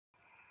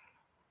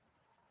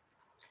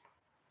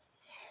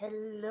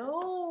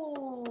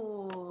Hello,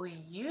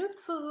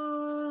 YouTube.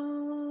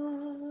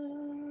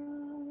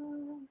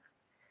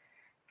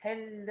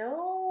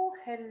 Hello,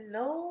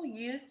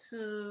 YouTube.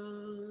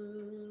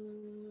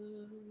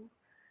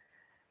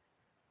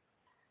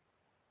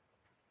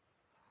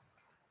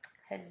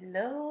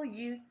 Hello,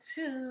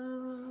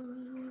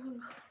 YouTube.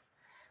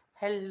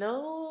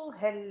 Hello.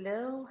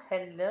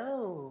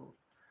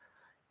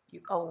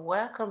 You are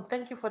welcome.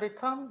 Thank you for the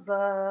thumbs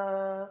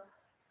up.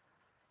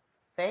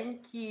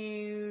 Thank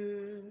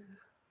you.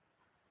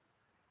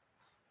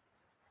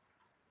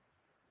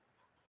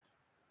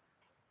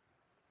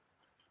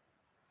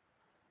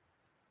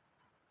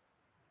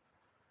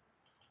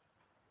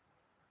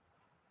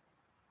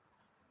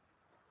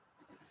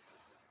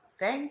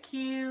 Thank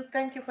you.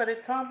 Thank you for the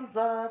thumbs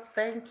up.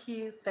 Thank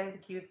you.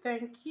 Thank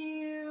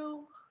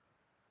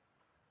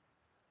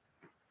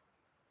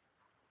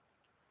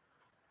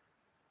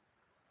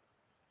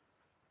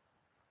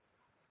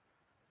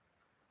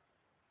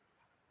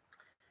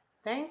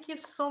you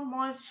so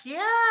much.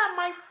 Yeah,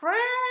 my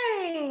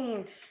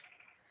friend.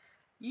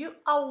 You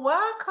are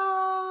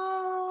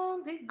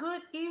welcome.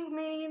 Good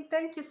evening.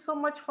 Thank you so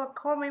much for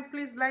coming.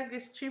 Please like the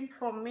stream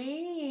for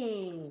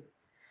me.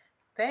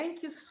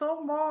 Thank you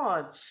so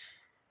much.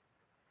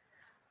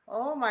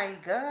 Oh my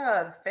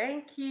God.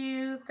 Thank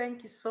you.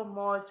 Thank you so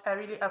much. I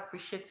really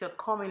appreciate your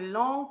coming.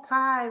 Long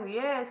time.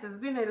 Yes, it's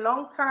been a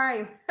long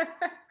time.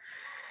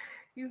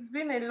 It's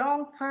been a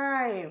long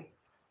time.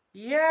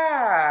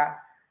 Yeah.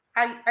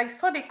 I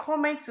saw the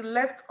comment you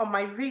left on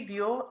my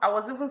video. I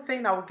was even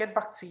saying I will get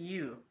back to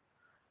you.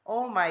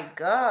 Oh my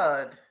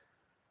God.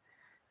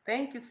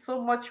 Thank you so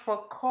much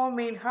for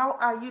coming. How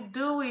are you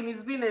doing?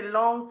 It's been a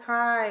long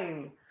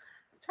time.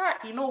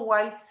 You know,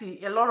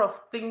 Whitey, a lot of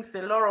things,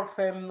 a lot of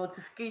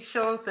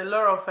notifications, a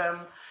lot of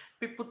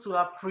people to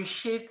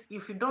appreciate.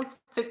 If you don't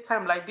take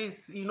time like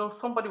this,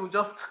 somebody will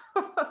just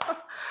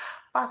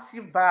pass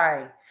you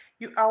by.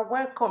 You are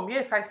welcome.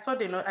 Yes, I saw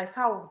I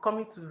saw I'm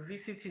coming to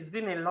visit. It's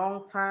been a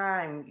long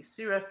time.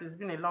 Seriously, it's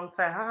been a long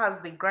time. How has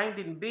the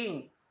grinding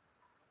been?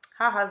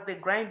 How has the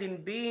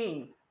grinding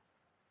been?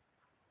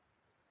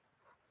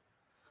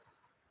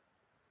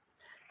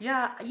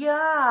 Yeah.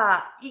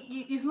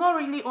 It's not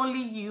really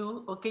only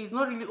you, okay? It's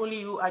not really only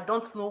you. I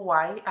don't know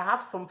why. I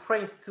have some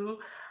friends too.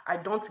 I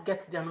don't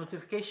get their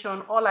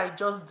notification. All I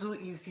just do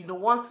is,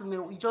 once in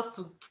a just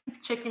to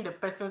keep checking the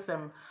person's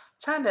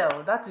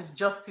channel. That is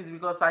just it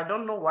because I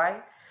don't know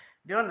why.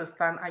 Do you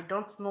understand? I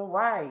don't know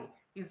why.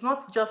 It's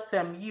not just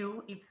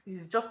you. It's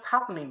just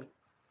happening.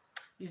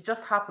 It's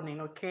just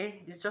happening,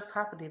 okay? It's just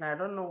happening. I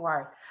don't know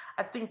why.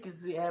 I think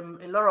it's a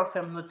lot of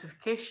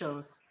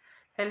notifications.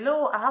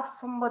 Hello, I have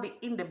somebody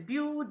in the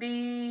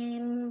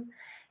building.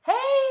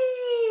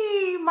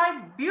 Hey,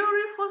 my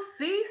beautiful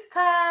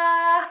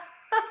sister.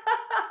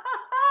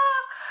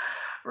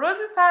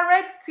 Rosie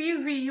Saret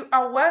TV, you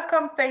are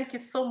welcome. Thank you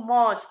so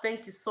much.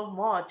 Thank you so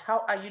much.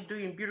 How are you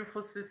doing,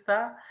 beautiful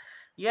sister?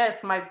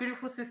 Yes, my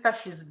beautiful sister,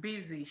 she's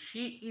busy.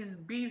 She is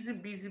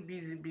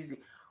busy.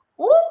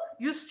 Oh,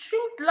 you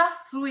streamed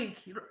last week.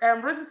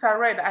 Roses are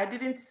red. I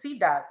didn't see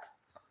that.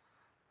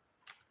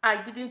 I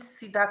didn't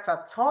see that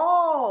at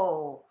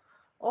all.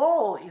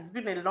 Oh, it's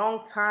been a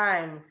long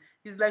time.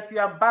 It's like you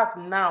are back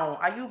now.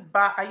 Are you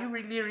back? Are you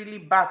really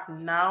back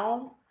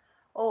now?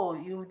 Oh,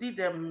 you did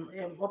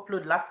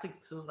upload last week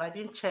too. I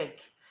didn't check.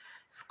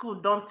 School,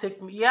 don't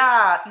take me.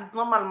 Yeah, it's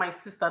normal, my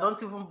sister.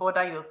 Don't even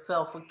bother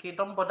yourself, okay?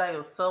 Don't bother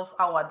yourself.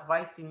 Our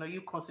advice,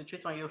 you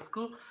concentrate on your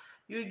school.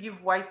 You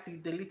give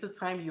Whitey the little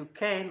time you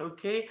can,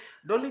 okay?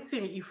 The only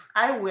thing, if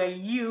I were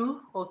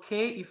you,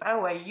 okay, if I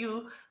were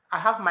you, I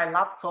have my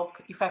laptop.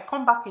 If I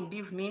come back in the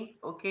evening,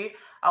 okay,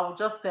 I will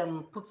just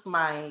put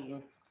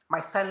my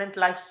silent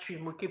live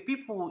stream. Okay,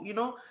 people,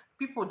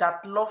 people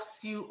that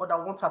loves you or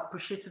that want to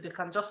appreciate you, they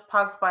can just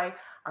pass by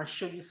and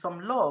show you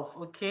some love.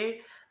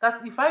 Okay,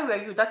 that's if I were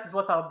you, that is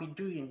what I'll be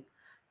doing.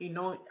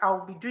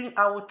 I'll be doing.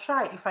 I will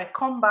try. If I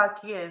come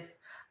back, yes,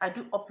 I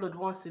do upload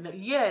once in a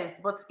yes.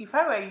 But if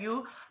I were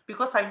you,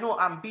 because I know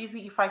I'm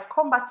busy, if I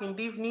come back in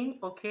the evening,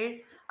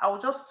 okay, I will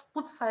just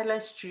put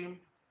silent stream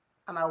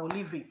and I will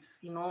leave it.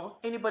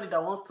 Anybody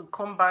that wants to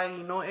come by,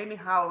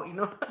 anyhow,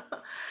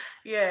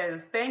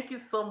 Yes, thank you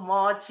so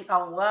much. You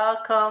are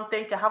welcome.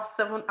 Thank you. I have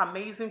 7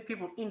 amazing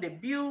people in the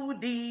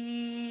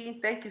building.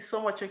 Thank you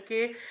so much.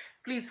 Okay.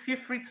 Please feel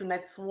free to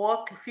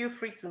network. Feel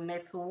free to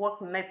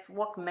network.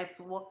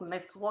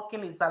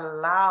 Networking is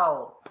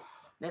allowed.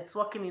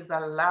 Networking is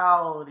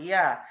allowed.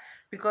 Yeah.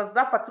 Because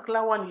that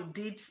particular one you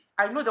did,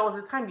 I know there was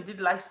a time you did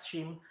live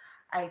stream.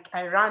 I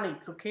ran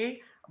it,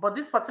 okay? But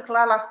this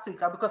particular last week,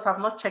 because I've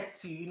not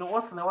checked you,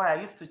 once in a while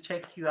I used to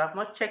check you. I've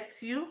not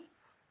checked you.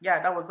 Yeah,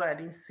 that was why I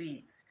didn't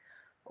see it.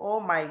 Oh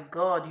my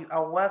God, you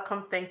are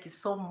welcome. Thank you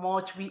so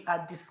much. We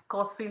are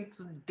discussing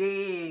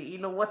today,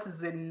 what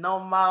is a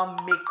normal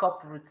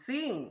makeup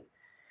routine?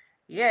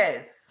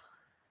 Yes,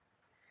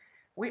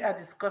 we are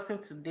discussing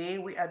today.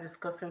 We are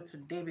discussing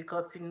today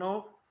because,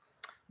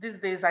 These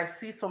days I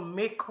see some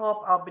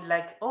makeup, I'll be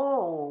like,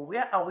 oh,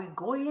 where are we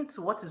going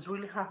to? What is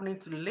really happening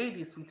to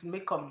ladies with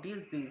makeup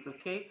these days?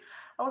 Okay.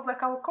 I was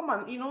like, I will come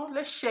and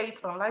let's share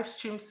it on live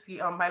stream,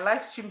 see on my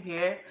live stream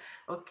here.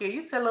 Okay,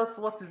 you tell us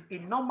what is a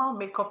normal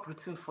makeup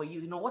routine for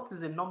you. What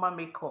is a normal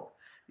makeup?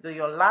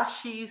 Your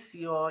lashes,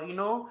 your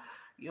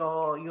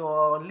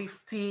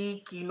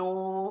lipstick,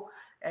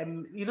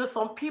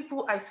 some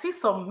people I see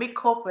some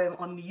makeup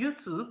on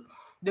YouTube,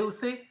 they will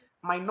say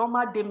my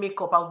normal day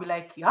makeup. I'll be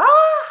like,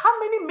 how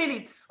many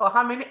minutes or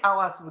how many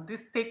hours would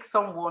this take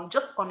someone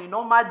just on a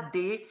normal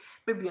day?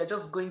 Maybe you're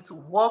just going to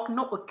work,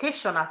 no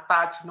occasion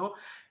attached.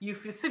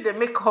 If you see the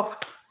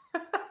makeup,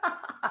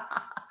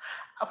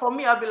 for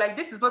me, I'll be like,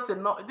 this is not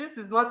a this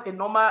is not a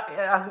normal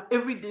as in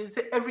everyday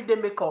say everyday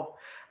makeup.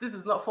 This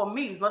is not for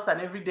me. It's not an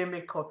everyday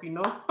makeup.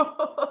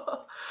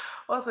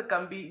 Also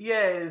can be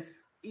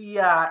yes.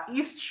 Yeah,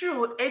 it's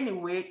true.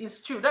 Anyway,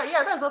 it's true.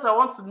 That's what I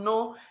want to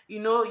know.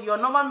 Your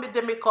normal day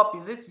makeup,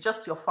 is it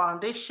just your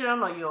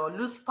foundation or your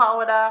loose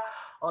powder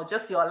or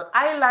just your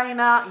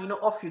eyeliner?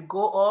 Off you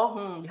go,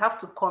 or you have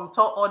to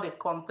contour all the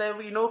contour.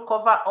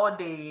 Cover all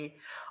the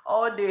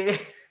all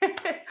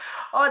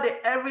the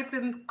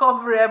everything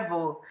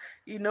coverable.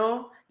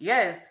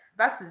 Yes,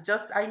 that is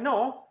just I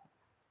know.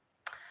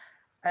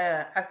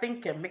 I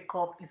think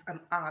makeup is an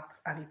art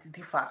and it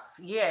differs.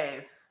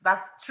 Yes,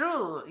 that's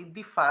true. It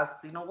differs.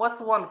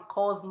 What one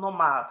calls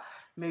normal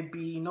may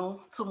be,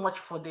 too much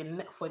for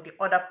for the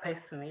other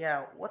person.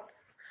 Yeah, what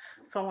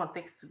someone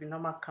takes to be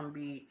normal can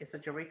be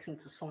exaggerating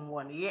to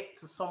someone. Yeah,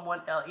 to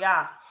someone else.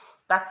 Yeah,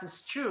 that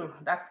is true.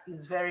 That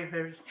is very,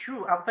 very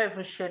true. I've not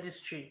even shared this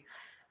stream.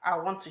 I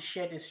want to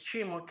share the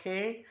stream,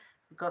 okay?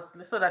 Because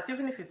so that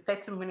even if it's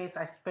 30 minutes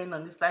I spend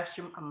on this live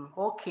stream, I'm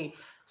okay.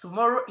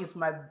 Tomorrow is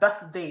my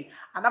birthday,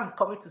 and I'm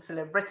coming to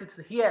celebrate it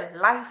here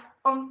live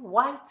on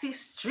Whitey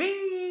Street.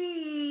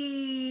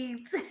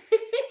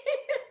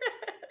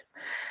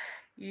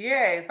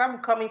 Yes, I'm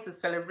coming to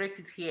celebrate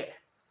it here.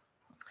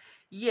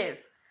 Yes,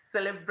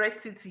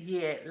 celebrate it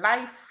here,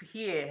 life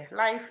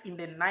in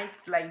the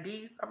night like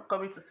this. I'm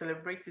coming to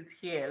celebrate it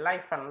here,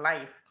 life and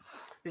life,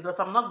 because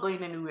I'm not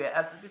going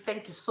anywhere.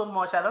 Thank you so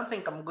much. I don't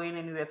think I'm going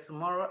anywhere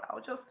tomorrow. I'll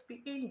just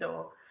be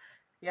indoor.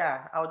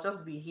 Yeah, I'll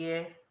just be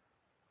here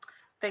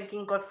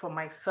thanking God for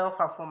myself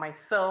and for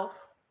myself.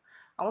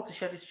 I want to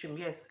share this stream.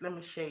 Yes, let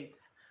me share it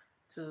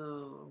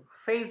to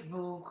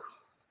Facebook,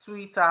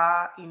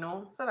 Twitter,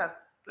 so that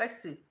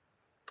let's see.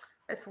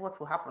 Let's see what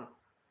will happen.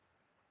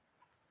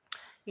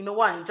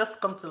 One, you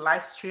just come to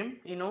live stream,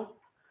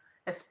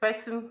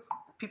 expecting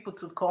people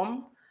to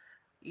come.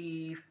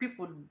 If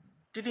people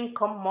didn't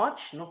come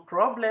much, no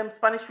problem.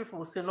 Spanish people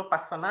will say no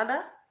pasa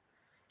nada.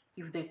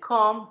 If they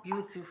come,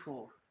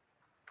 beautiful.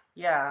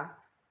 Yeah.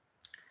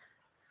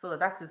 So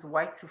that is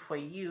whitey for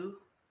you.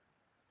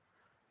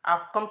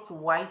 I've come to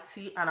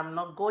whitey and I'm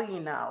not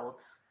going out.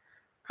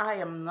 I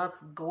am not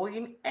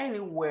going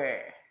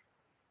anywhere.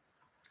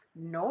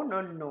 No,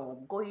 no,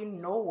 no. Going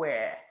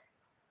nowhere.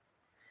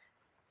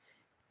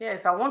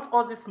 Yes, I want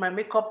all this my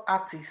makeup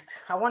artist.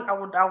 I would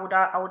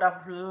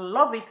have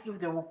loved it if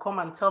they would come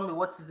and tell me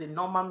what is a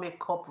normal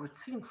makeup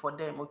routine for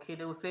them. Okay,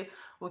 they will say,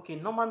 okay,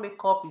 normal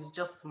makeup is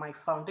just my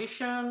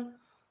foundation,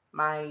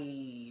 my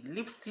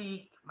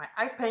lipstick, my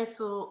eye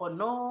pencil, or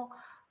no,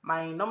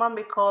 my normal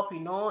makeup,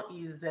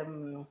 is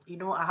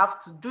I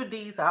have to do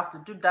this, I have to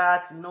do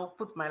that,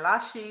 put my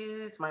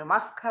lashes, my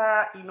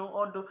mascara,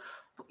 all the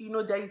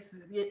there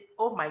is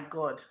oh my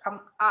god,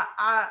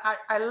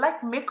 I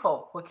like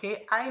makeup.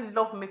 Okay, I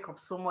love makeup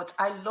so much.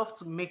 I love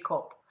to make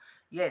up.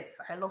 Yes,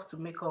 I love to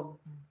make up,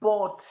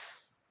 but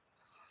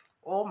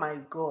oh my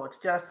god,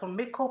 there are some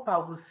makeup I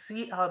will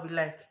see, I'll be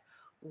like,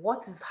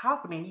 what is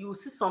happening? You will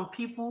see some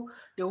people,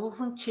 they will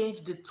even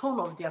change the tone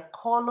of their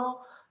color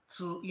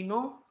to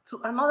to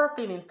another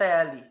thing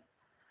entirely.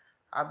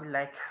 I'll be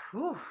like,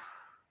 whew,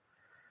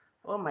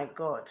 oh my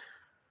god,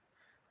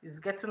 it's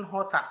getting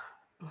hotter.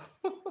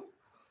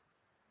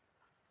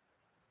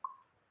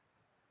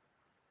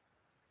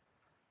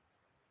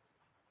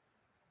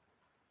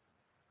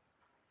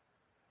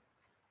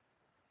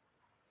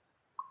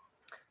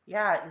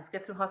 Yeah, it's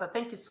getting hotter.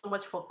 Thank you so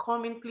much for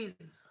coming.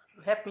 Please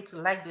help me to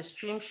like the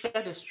stream,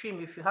 share the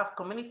stream if you have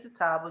community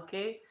tab,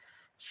 okay?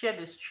 Share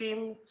the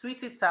stream,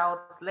 tweet it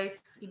out.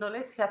 Let's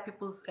hear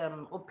people's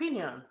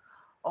opinion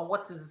on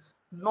what is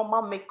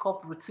normal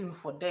makeup routine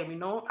for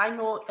them. I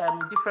know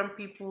different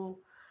people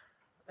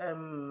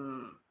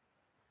um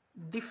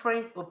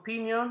different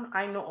opinion.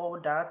 I know all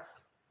that.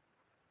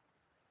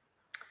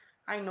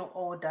 I know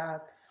all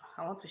that.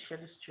 I want to share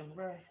the stream.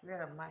 Where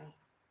am I?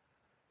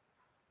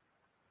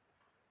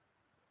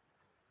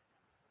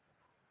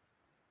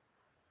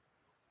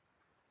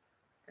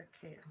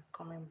 Okay, I'm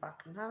coming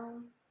back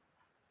now.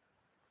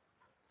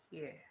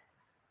 Here.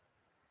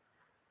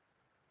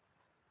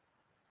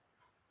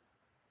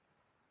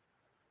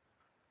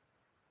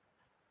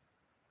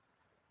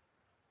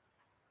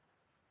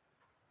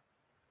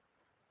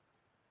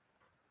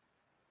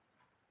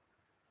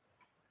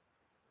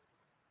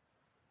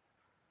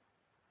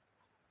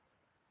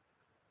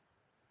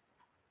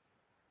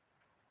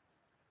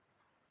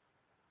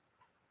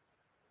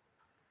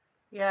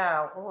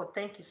 Yeah. Oh,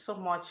 thank you so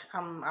much.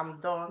 I'm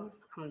done.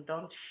 I'm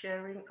done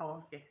sharing.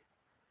 Oh, okay.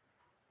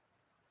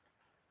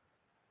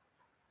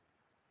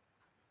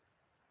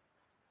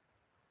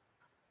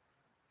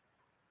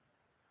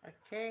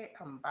 Okay,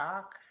 I'm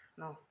back.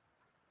 No,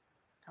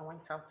 I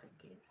went out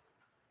again.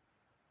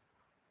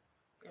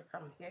 Yes,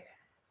 I'm here.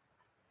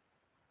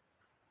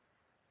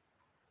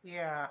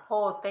 Yeah.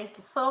 Oh, thank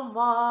you so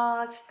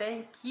much.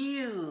 Thank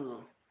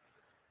you.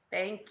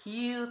 Thank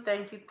you.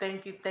 Thank you.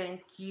 Thank you.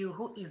 Thank you.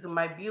 Who is in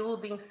my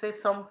building? Say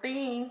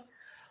something.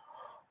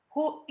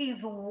 Who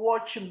is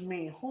watching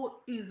me? Who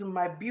is in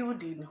my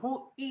building?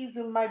 Who is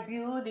in my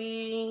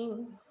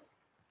building?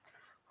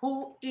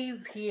 Who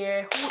is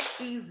here?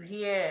 Who is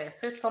here?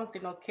 Say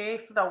something, okay?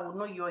 So that we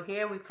know you're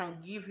here. We can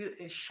give you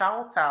a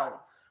shout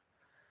out.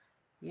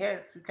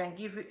 Yes, we can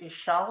give you a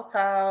shout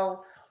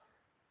out.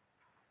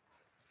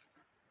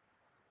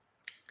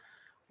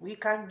 We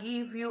can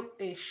give you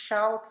a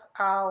shout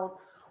out.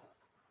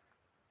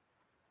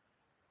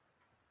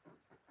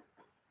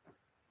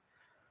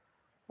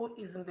 Who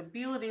is in the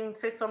building?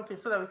 Say something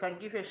so that we can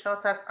give you a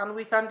shout out and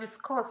we can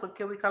discuss,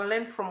 okay? We can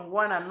learn from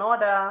one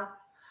another.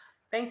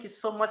 Thank you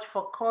so much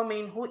for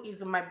coming. Who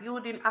is in my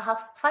building? I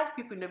have 5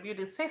 people in the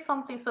building. Say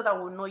something so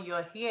that we know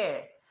you're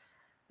here.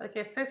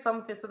 Okay, say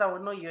something so that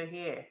we know you're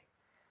here.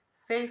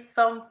 Say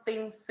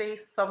something, say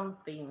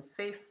something,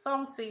 say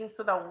something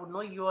so that we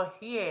know you're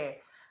here.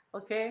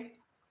 Okay,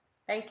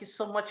 thank you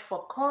so much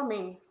for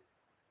coming.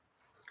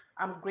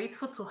 I'm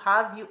grateful to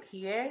have you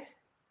here.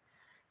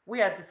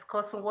 We are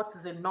discussing what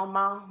is a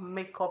normal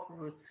makeup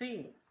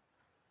routine.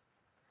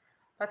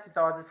 That is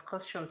our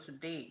discussion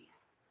today.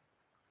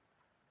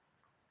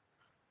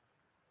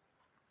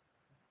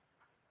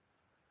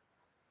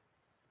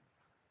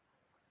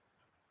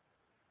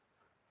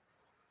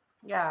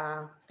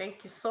 Yeah,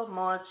 thank you so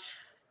much.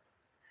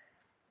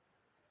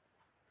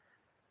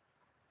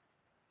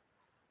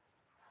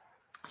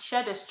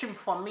 Share the stream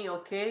for me,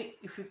 okay?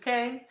 If you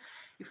can,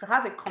 if you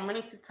have a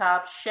community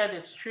tab, share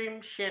the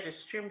stream, share the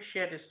stream,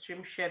 share the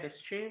stream, share the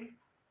stream.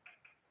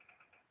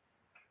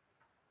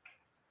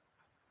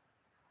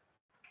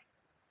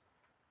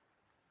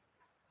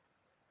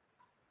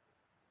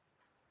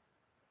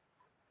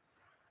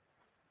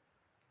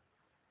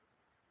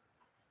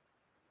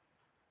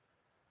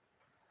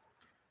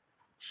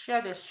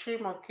 Share the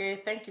stream,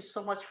 okay? Thank you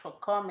so much for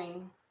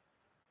coming.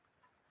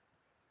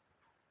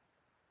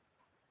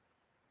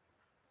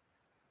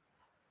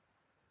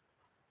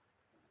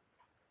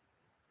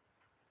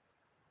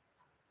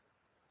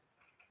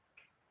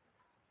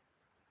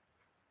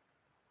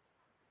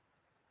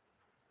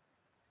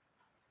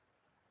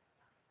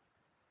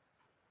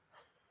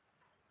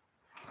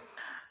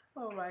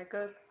 Oh my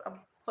God, I'm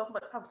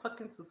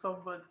talking to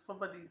somebody.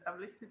 I'm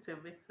listening to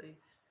a message.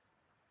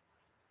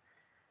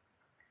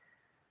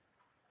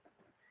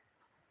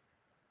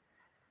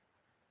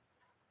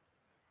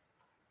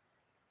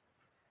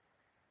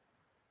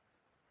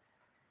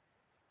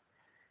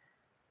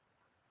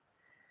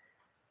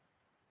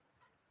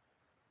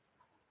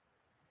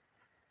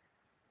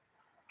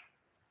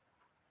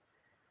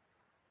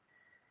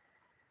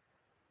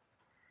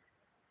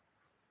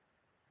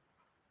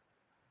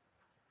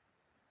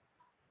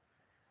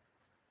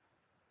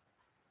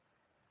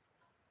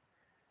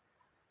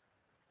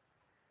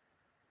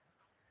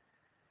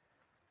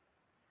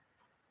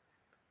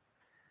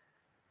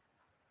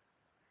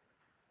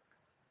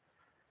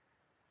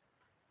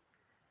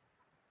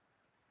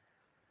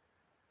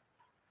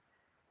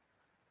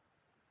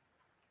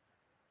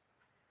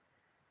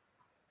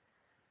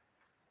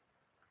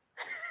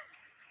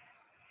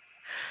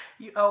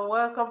 You are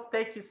welcome.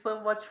 Thank you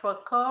so much for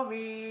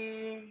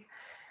coming.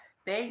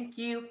 Thank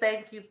you,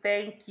 thank you,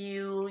 thank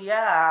you.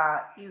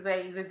 Yeah, it's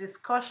a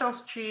discussion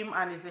stream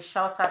and it's a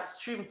shout out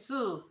stream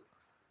too.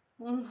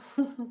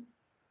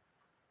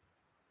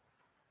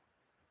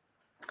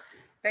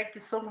 Thank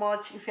you so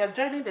much. If you're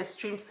joining the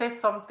stream, say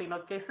something,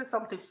 okay? Say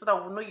something so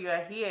that we know you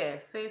are here.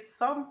 Say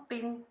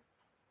something.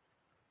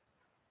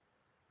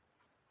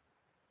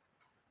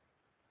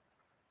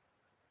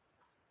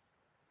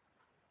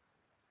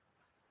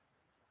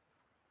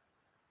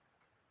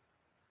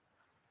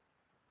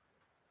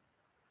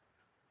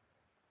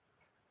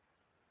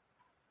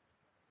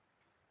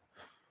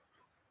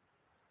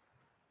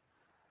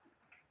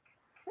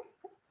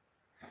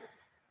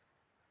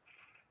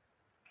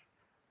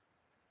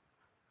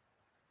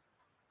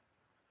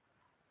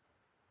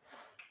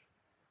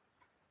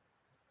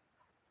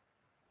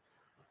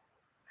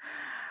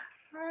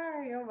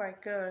 Hi, oh my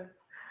God.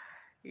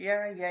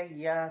 Yeah, yeah,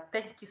 yeah.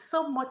 Thank you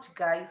so much,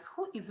 guys.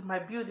 Who is in my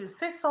building?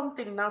 Say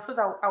something now so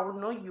that I will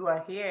know you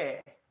are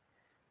here.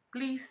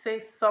 Please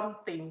say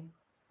something.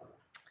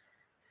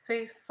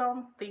 Say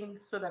something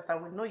so that I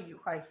will know you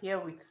are here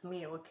with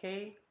me,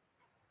 okay?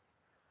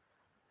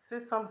 Say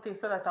something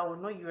so that I will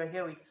know you are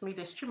here with me.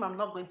 The stream, I'm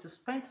not going to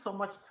spend so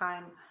much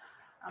time.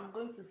 I'm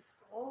going to,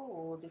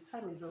 oh, the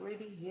time is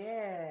already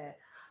here.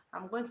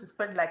 I'm going to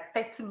spend like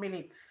 30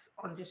 minutes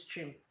on this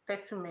stream.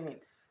 30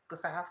 minutes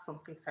because I have some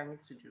things I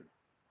need to do.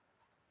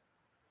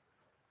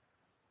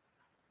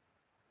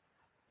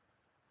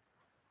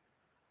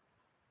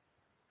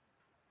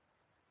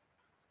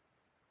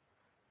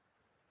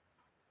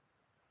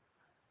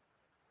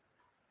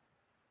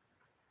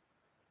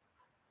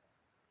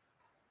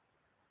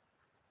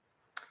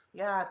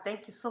 Yeah,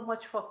 thank you so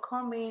much for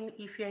coming.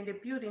 If you're in the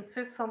building,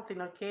 say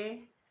something,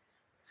 okay?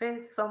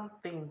 Say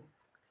something.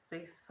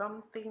 Say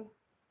something.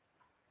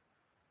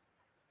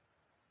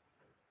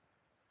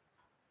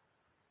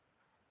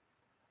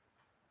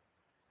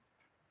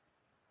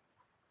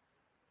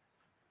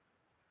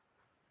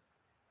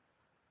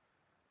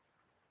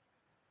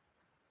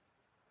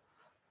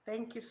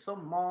 Thank you so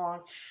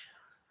much.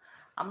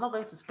 I'm not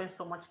going to spend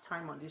so much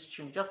time on this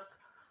stream. Just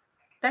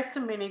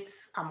 30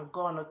 minutes, I'm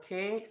gone,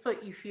 okay? So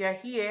if you are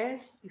here,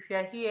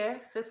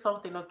 say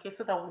something, okay,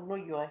 so that we know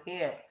you are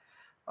here.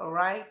 All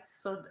right.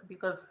 So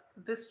because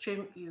this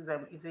stream is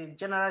a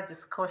general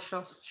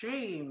discussion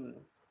stream,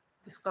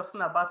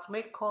 discussing about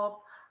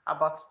makeup,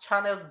 about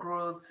channel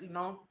growth,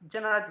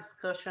 general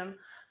discussion.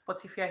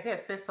 But if you're here,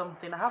 say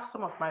something. I have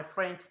some of my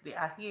friends, they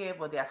are here,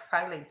 but they are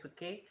silent,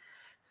 okay?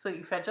 So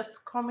if you're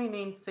just coming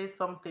in, say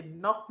something.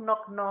 Knock,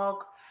 knock,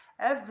 knock.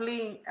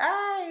 Evelyn,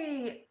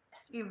 hi,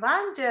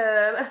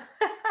 Evangel.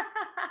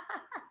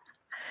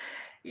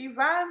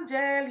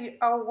 Evangel, you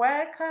are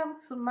welcome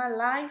to my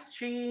live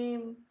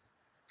stream.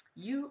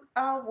 You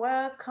are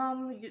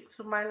welcome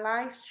to my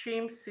live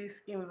stream,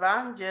 Sis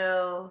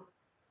Evangel.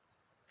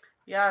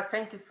 Yeah,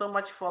 thank you so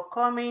much for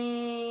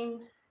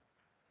coming.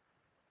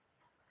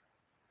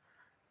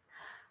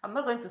 I'm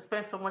not going to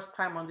spend so much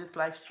time on this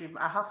live stream.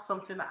 I have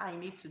something I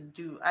need to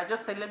do. I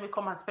just said, let me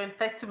come and spend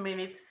 30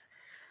 minutes.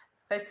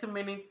 30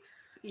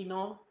 minutes,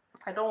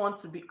 I don't want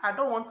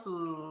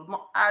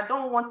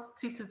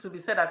Titi to be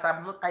said that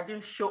I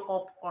didn't show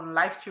up on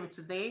live stream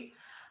today.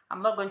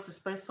 I'm not going to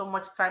spend so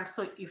much time.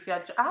 So if you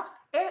are, I have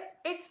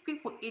eight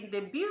people in the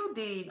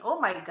building.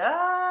 Oh my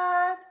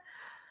God.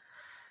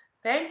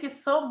 Thank you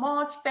so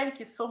much.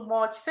 Thank you so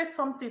much. Say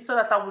something so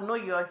that I will know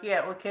you're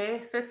here,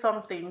 okay? Say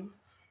something.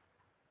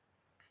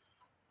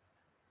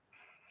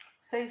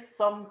 Say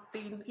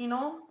something.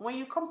 When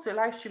you come to a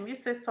live stream, you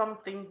say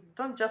something.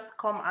 Don't just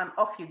come and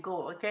off you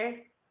go,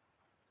 okay?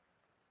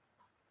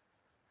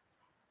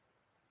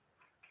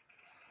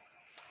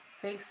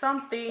 Say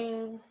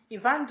something.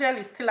 Evangel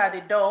is still at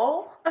the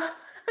door.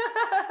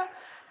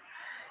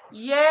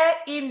 Yeah,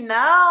 in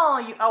now.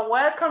 You are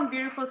welcome,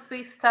 beautiful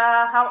sister.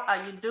 How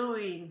are you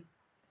doing?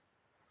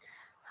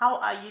 How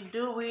are you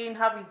doing?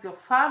 How is your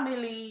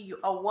family? You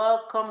are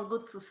welcome.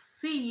 Good to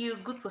see you.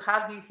 Good to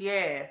have you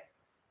here.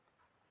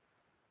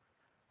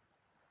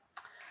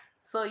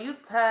 So you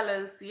tell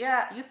us,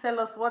 yeah, you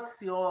tell us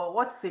what's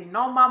a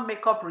normal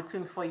makeup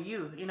routine for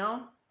you.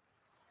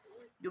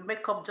 You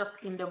make up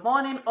just in the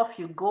morning, off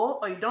you go,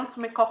 or you don't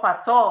make up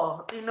at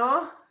all.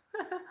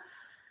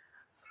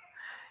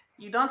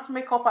 You don't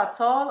make up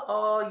at all,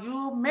 or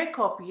you make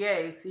up,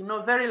 yes,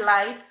 very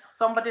light.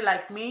 Somebody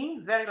like me,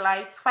 very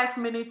light. 5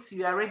 minutes,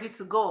 you are ready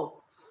to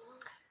go.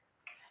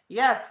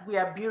 Yes, we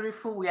are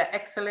beautiful, we are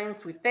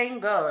excellent, we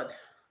thank God.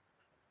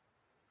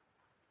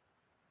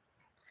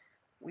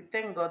 We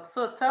thank God.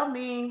 So tell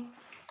me,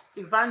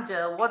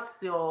 Evangel,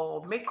 what's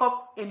your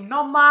makeup in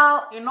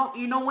normal?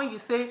 When you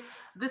say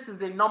this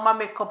is a normal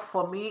makeup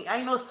for me,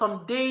 I know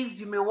some days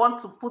you may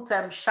want to put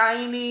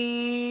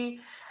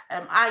shiny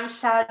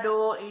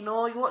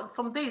eyeshadow.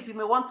 Some days you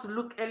may want to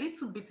look a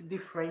little bit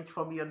different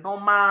from your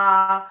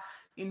normal.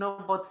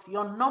 But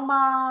your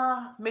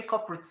normal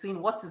makeup routine,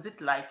 what is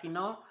it like?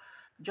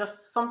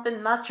 Just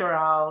something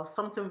natural,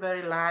 something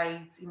very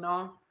light.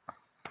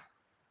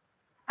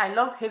 I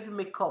love heavy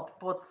makeup,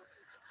 but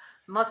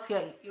not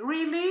here.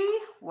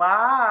 Really?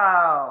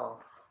 Wow.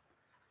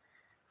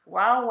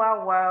 Wow,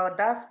 wow, wow.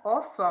 That's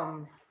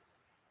awesome.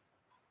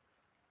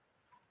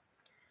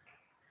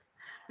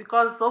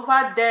 Because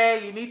over there,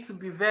 you need to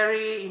be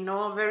very,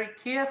 very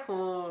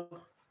careful.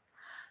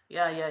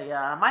 Yeah, yeah,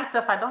 yeah.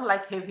 Myself, I don't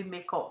like heavy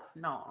makeup.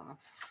 No,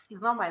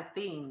 it's not my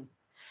thing.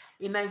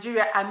 In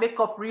Nigeria, I make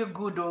up real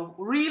good, though.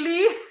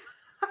 Really?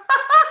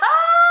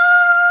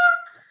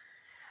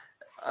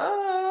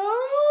 Oh.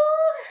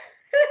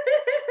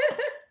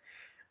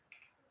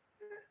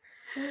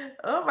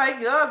 Oh my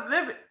God,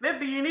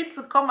 maybe you need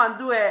to come and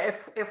do a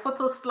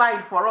photo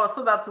slide for us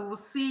so that we'll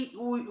see,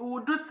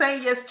 we'll do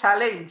 10 years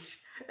challenge.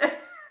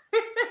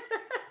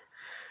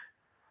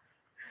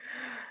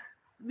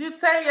 The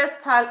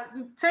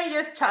 10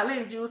 years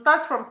challenge, you will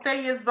start from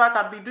 10 years back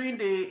and be doing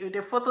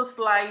the photo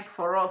slide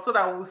for us so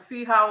that we'll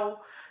see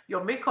how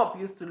your makeup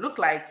used to look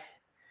like.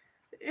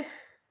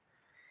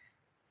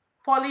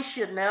 Polish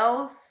your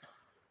nails.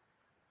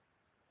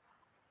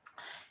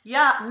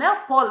 Yeah, nail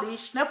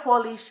polish.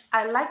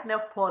 I like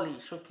nail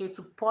polish, okay,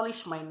 to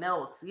polish my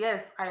nails.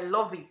 Yes, I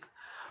love it.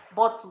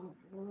 But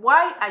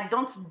why I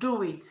don't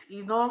do it,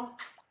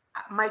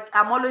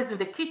 I'm always in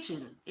the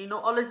kitchen,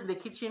 always in the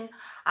kitchen,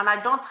 and I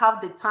don't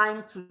have the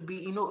time to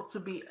be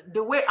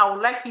the way I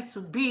would like it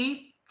to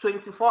be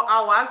 24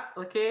 hours,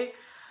 okay?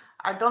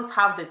 I don't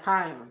have the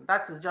time.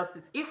 That is just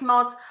it. If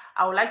not,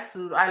 I like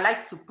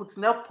to put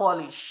nail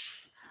polish.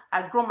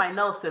 I grow my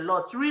nails a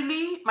lot.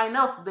 Really? My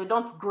nails, they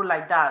don't grow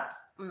like that.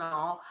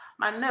 No.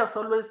 My nails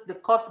always they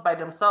cut by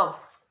themselves.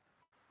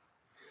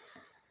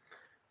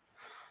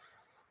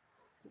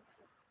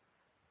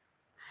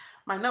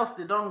 My nails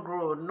they don't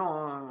grow.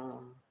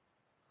 No.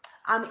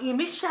 And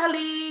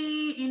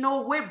initially,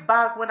 way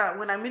back when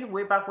I mean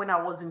way back when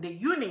I was in the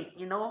uni,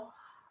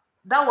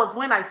 that was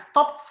when I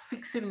stopped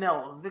fixing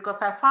nails,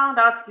 because I found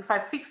out if I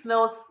fix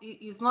nails,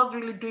 it's not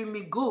really doing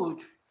me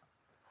good.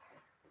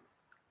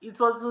 It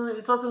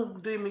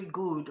wasn't doing me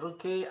good.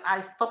 Okay,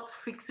 I stopped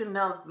fixing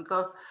nails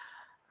because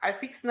I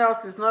fix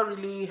nails is not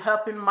really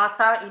helping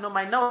matter.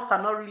 My nails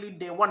are not really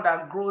the one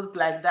that grows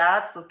like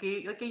that.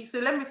 Okay, so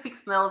let me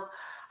fix nails.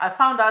 I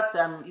found that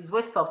it's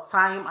waste of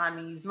time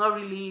and it's not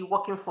really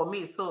working for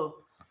me. So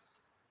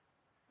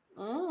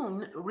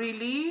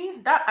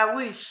really? That I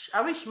wish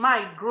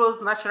mine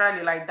grows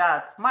naturally like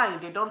that.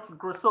 Mine, they don't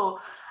grow. So,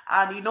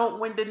 and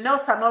when the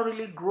nails are not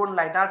really grown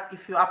like that,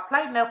 if you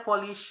apply nail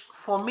polish,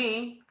 for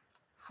me,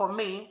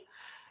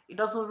 it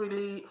doesn't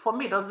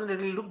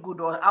really look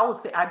good, or I would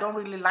say I don't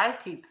really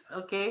like it.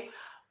 Okay.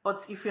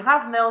 But if you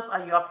have nails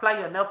and you apply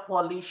your nail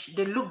polish,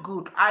 they look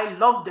good. I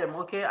love them.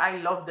 Okay, I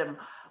love them.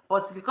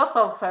 But because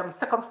of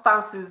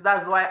circumstances,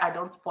 that's why I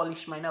don't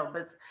polish my nail.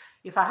 But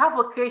if I have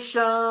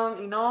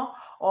occasion,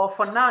 or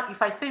for now,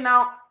 if I say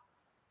now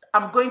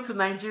I'm going to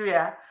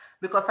Nigeria,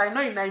 because I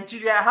know in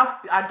Nigeria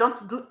I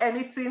don't do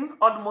anything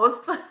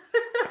almost.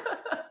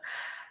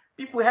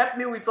 People help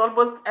me with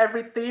almost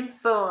everything.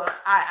 So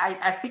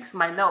I fix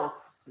my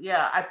nails.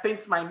 Yeah, I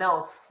paint my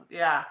nails.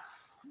 Yeah.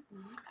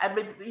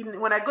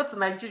 When I go to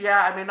Nigeria,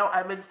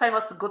 I may decide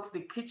not to go to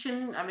the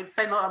kitchen. I may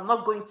decide not, I'm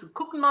not going to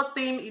cook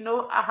nothing.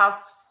 I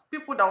have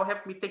people that will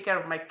help me take care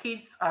of my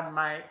kids and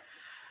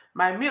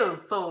my meal.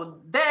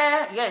 So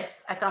there,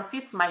 yes, I can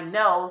fix my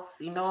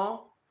nails,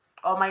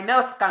 or my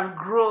nails can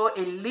grow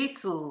a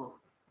little.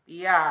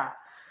 Yeah.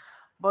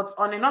 But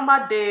on a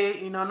normal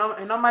day, a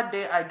normal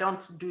day, I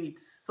don't do it.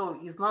 So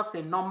it's not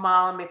a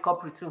normal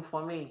makeup routine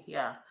for me.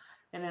 Yeah.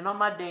 In a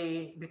normal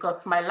day,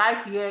 because my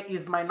life here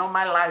is my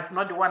normal life,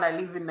 not the one I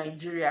live in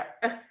Nigeria.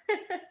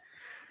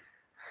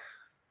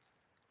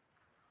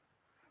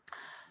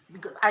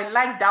 Because I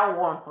like that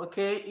one.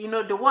 Okay,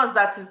 the ones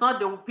that is not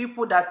the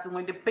people that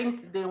when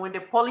they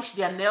polish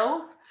their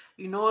nails,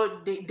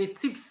 the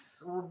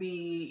tips will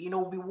be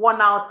worn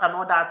out and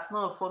all that.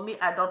 No, for me,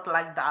 I don't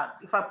like that.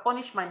 If I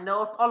polish my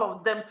nails, all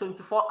of them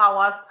 24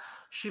 hours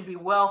should be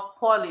well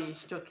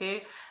polished.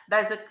 Okay,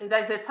 there's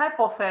a type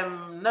of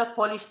nail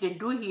polish they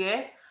do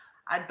here.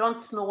 I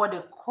don't know what they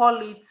call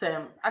it.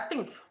 I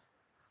think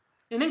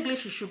in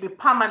English, it should be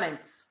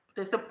permanent.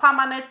 There's a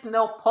permanent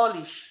nail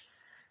polish,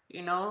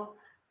 you know,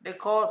 they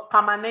call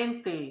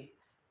permanente.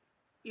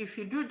 If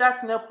you do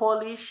that nail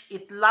polish,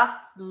 it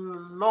lasts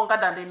longer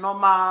than the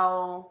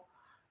normal.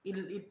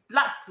 It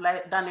lasts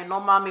like than a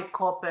normal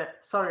makeup.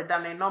 Sorry,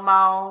 than a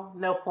normal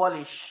nail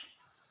polish.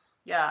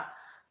 Yeah,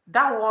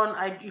 that one.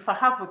 If I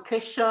have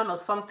vacation or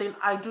something,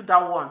 I do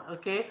that one.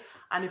 Okay,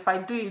 and if I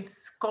do it,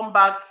 come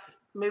back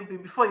maybe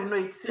before you know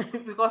it,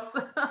 because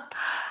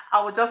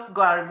I will just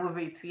go and remove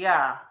it.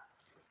 Yeah.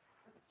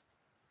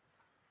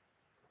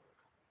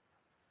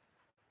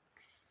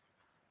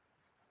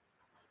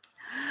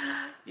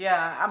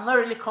 Yeah, I'm not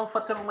really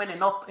comfortable when a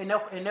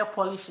nail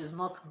polish is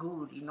not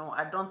good.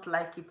 I don't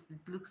like it.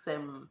 It looks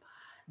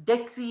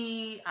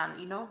dirty,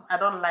 and I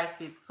don't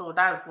like it. So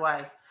that's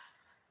why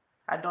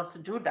I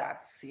don't do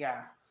that.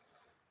 Yeah.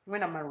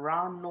 When I'm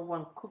around, no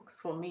one cooks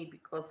for me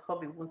because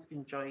hubby won't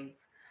enjoy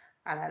it.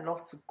 And I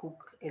love to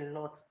cook a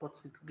lot,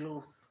 but with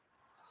gloves.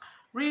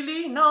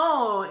 Really?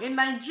 No. In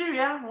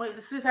Nigeria,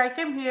 since I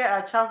came here,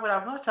 I traveled.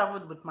 I've not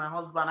traveled with my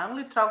husband. I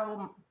only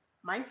travel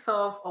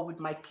myself or with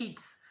my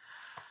kids.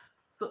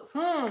 So,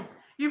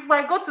 if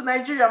I go to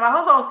Nigeria, my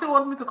husband will still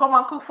want me to come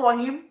and cook for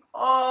him.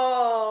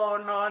 Oh,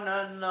 no,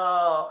 no,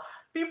 no.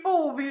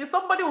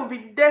 Somebody will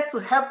be there to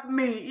help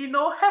me,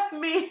 help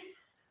me.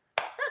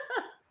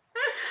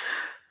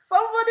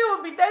 Somebody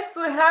will be there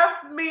to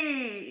help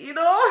me.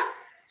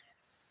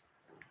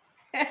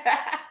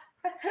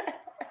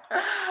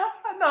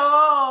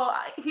 No,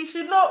 he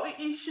should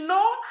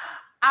know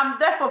I'm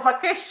there for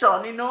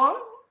vacation.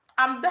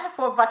 I'm there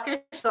for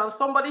vacation.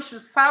 Somebody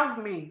should serve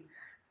me.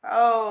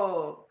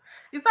 Oh,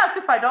 it's not as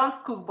if I don't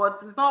cook,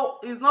 but it's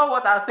not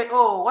what I say.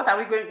 Oh, what are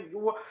we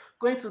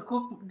going to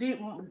cook?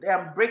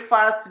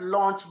 Breakfast,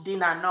 lunch,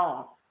 dinner?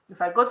 No.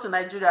 If I go to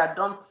Nigeria, I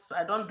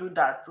don't do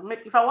that.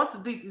 If I want to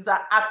do it, it's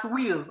at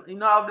will.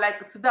 I'll be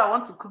like, today I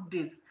want to cook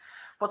this.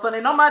 But on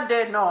a normal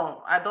day,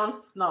 no, I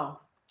don't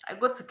know. I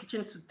go to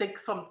kitchen to take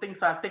some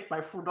things and take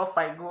my food off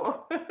I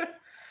go.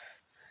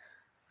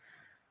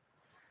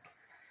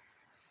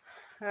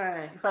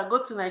 If I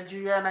go to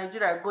Nigeria,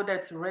 I go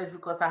there to rest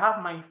because I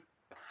have my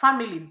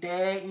family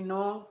there.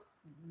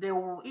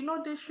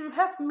 They should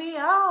help me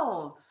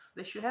out.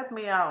 They should help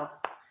me out.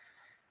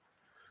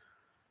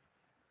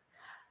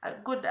 I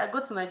go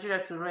to Nigeria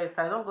to rest.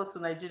 I don't go to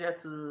Nigeria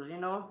to,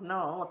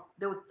 no.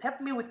 They would help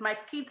me with my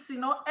kids,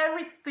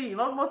 everything,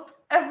 almost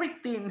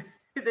everything.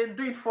 They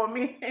do it for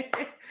me.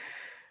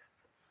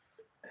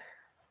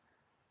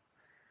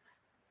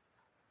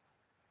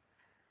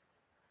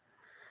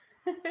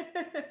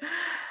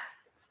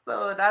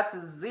 So that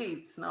is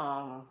it.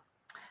 No.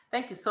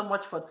 Thank you so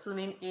much for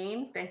tuning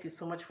in. Thank you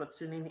so much for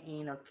tuning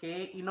in.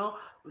 Okay,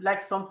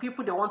 like some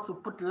people they want to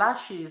put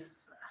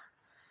lashes.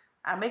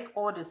 I make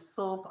all the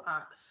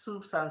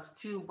soups and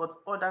stew, but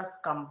others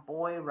can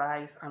boil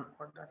rice and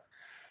others.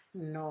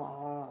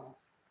 No.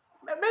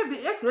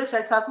 Maybe actually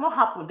it has not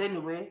happened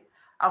anyway.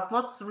 I've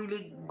not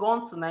really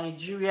gone to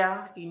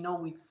Nigeria,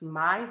 with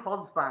my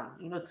husband,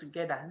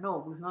 together.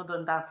 No, we've not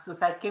done that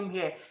since I came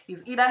here.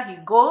 It's either he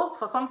goes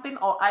for something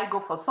or I go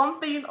for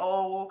something,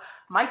 or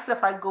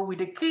myself I go with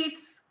the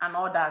kids and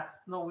all that.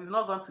 No, we've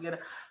not gone together.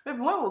 Maybe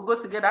when we go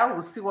together, I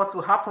will see what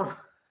will happen.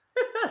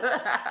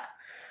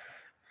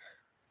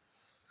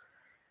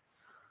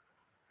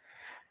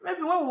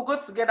 Maybe when we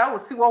go together, I will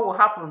see what will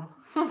happen.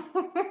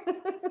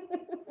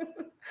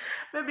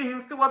 Maybe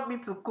he'll still want me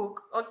to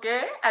cook.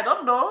 Okay, I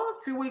don't know.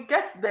 Till we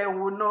get there,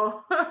 we'll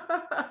know.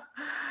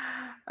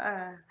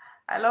 Uh,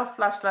 I love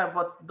flashlight,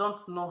 but don't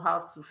know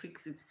how to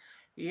fix it.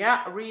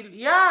 Yeah, really.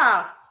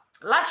 Yeah,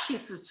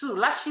 lashes too.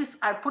 Lashes.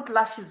 I put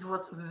lashes,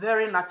 but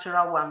very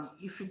natural one.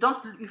 If you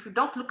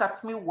don't look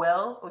at me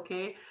well,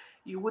 okay,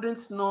 you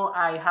wouldn't know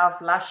I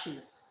have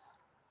lashes.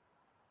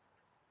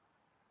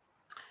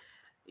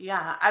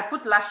 Yeah, I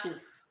put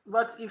lashes.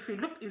 But if you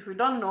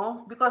don't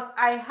know, because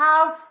I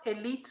have a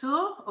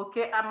little,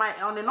 okay,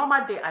 on a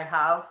normal day I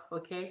have,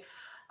 okay,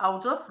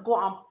 I'll just go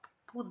and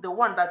put the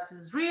one that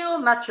is real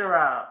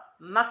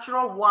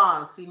natural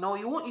ones. You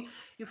won't,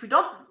 if you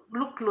don't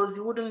look close,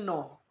 you wouldn't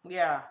know.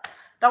 Yeah,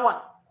 that one.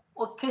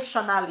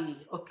 Occasionally,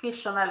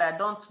 I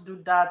don't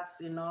do that.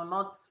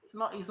 Not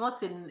it's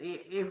not in.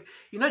 If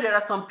there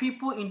are some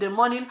people in the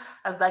morning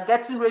as they're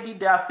getting ready,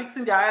 they are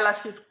fixing their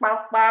eyelashes,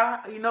 pa,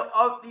 pa, no,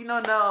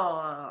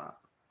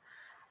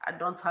 I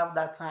don't have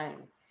that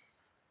time.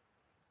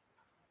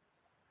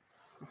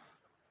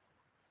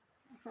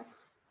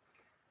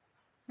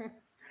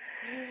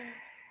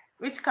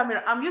 Which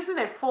camera? I'm using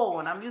a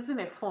phone. I'm using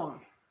a phone.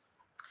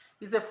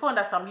 It's a phone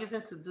that I'm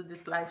using to do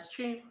this live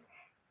stream.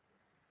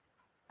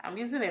 I'm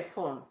using a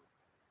phone.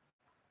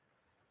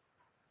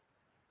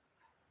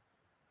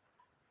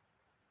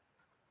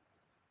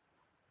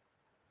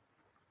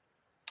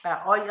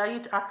 Or are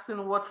you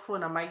asking what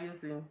phone am I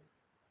using?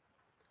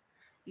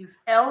 It's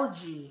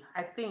LG.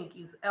 I think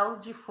it's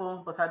LG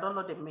phone, but I don't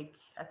know the make.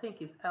 I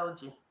think it's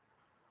LG.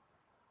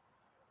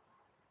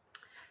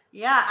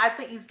 Yeah, I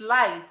think it's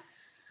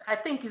lights. I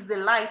think it's the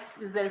lights,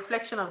 it's the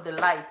reflection of the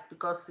lights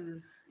because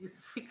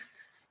it's fixed.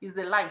 It's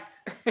the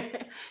lights.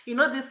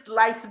 This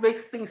light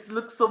makes things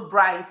look so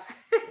bright.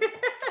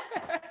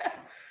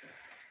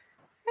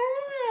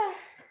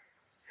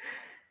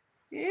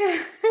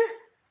 Yeah.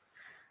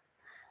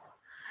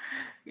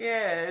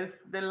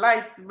 Yes, the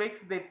light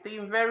makes the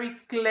thing very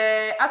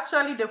clear.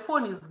 Actually, the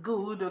phone is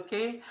good,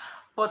 okay?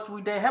 But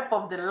with the help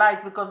of the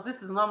light, because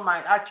this is not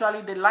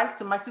actually the light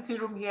in my sitting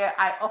room here,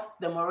 I off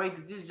them already.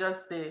 This is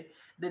just the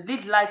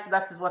lead light,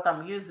 that is what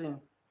I'm using.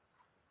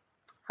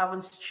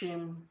 Haven't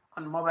streamed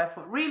on mobile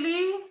phone.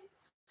 Really?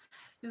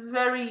 It's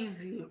very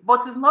easy.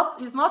 But it's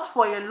not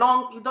for a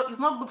long, it's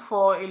not good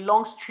for a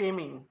long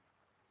streaming.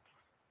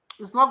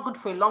 It's not good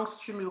for a long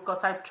streaming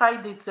because I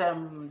tried it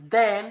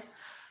then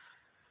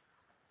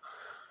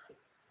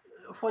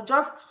for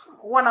just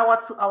 1 hour,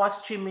 2 hour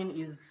streaming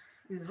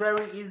is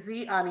very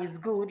easy and is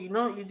good. You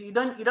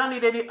don't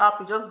need any app.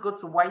 You just go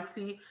to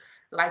YT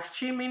live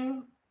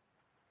streaming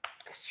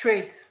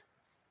straight.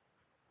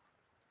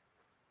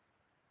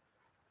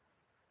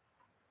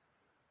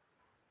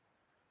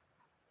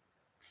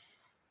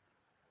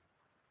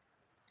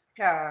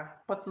 Yeah,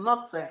 but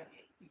not.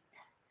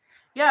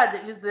 Yeah,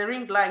 is the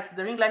ring light.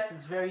 The ring light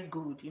is very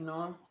good.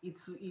 It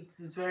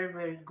is very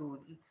very good.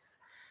 It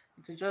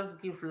will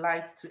just give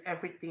light to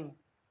everything.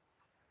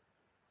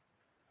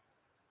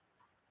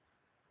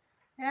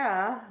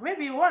 Yeah,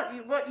 maybe what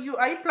you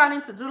are you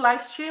planning to do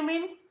live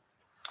streaming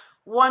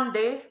one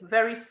day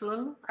very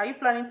soon? Are you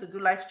planning to do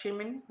live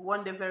streaming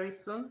one day very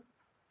soon?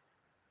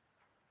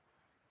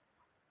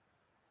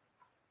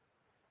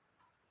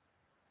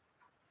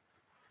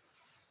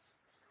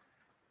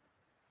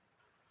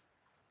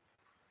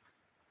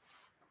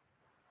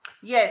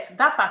 Yes,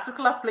 that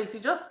particular place,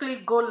 you just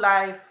click go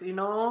live,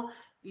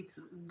 it's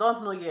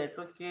don't know yet.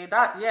 Okay,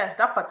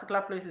 that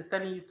particular place is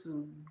telling you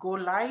to go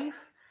live.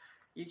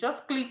 You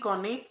just click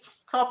on it,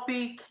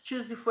 topic,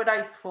 choose if whether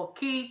it's for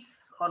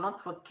kids or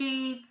not for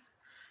kids,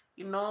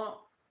 you know,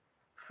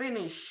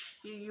 finish.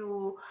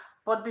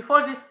 But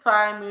before this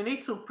time, you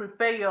need to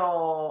prepare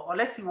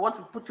unless you want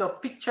to put your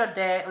picture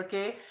there,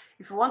 okay?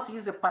 If you want to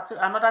use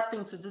another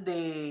thing to do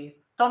the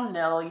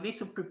thumbnail, you need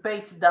to prepare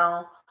it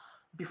down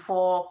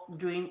before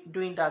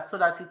doing that so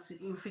that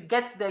if you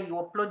get there you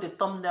upload the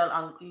thumbnail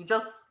and you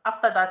just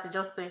after that you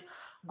just say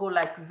go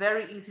like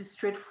very easy,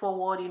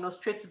 straightforward,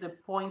 straight to the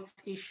point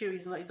issue.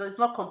 It's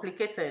not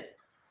complicated.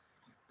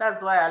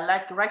 That's why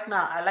right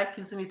now I like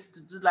using it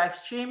to do live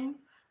stream.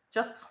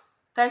 Just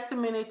 30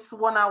 minutes,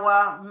 1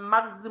 hour,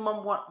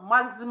 maximum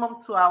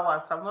 2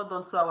 hours. I've not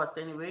done 2 hours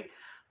anyway,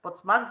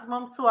 but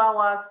maximum 2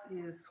 hours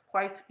is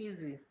quite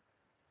easy.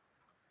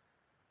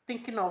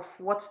 Thinking of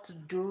what to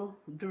do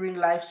during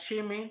live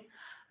streaming.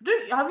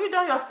 Have you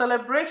done your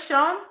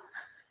celebration?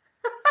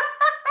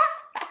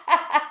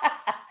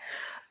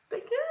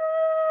 Thank you.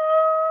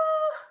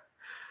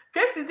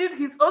 Casey did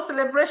his own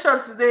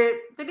celebration today.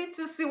 Didn't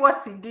you see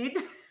what he did?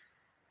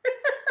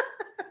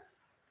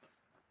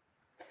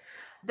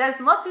 There's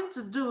nothing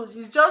to do.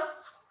 You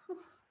just,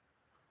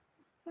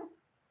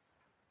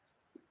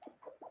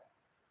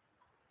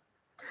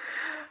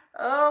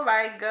 oh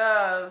my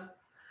god.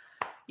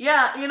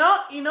 Yeah,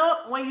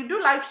 when you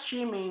do live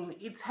streaming,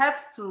 it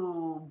helps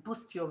to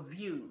boost your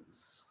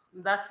views.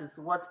 That is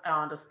what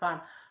I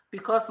understand.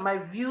 Because my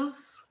views,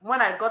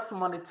 when I got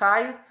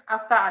monetized,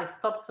 after I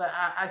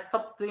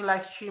stopped doing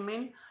live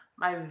streaming,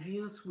 my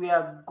views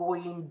were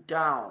going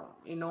down,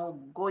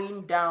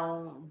 going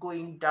down,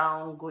 going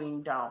down,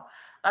 going down.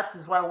 That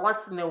is why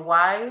once in a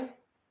while,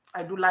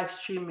 I do live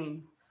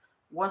streaming.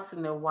 Once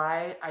in a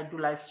while, I do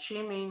live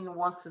streaming.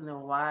 Once in a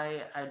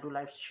while, I do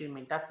live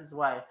streaming. That is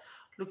why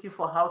looking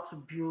for how to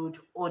build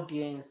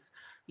audience.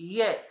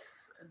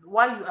 Yes,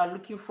 while you are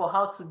looking for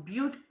how to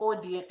build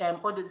audience,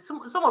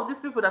 some of these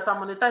people that are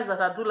monetized that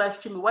are do live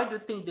streaming, why do you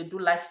think they do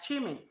live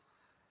streaming?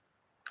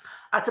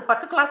 At a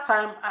particular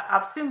time,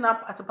 I've seen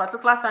that at a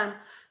particular time,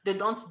 they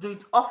don't do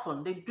it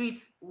often. They do it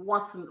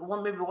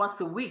maybe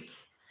once a week.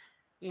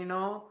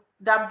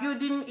 They're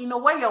building,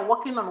 when you're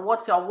working on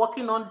what you're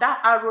working on,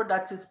 that arrow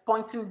that is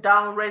pointing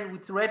down red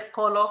with red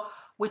color,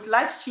 with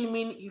live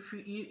streaming, if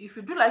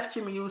you do live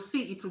streaming, you will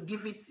see it will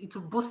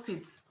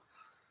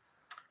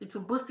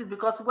boost it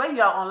because when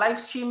you are on live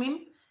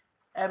streaming,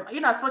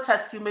 in as much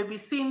as you may be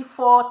seeing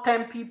 4,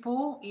 10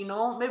 people,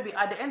 maybe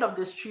at the end of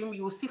the stream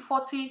you will see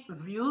 40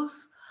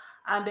 views,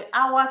 and the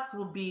hours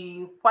will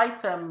be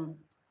quite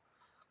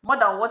more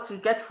than what you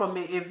get from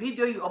a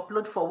video you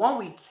upload for 1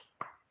 week.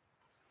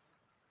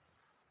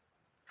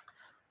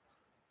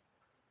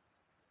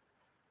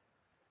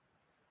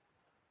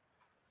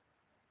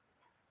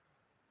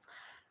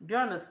 Do you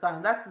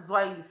understand? That is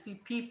why you see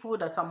people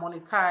that are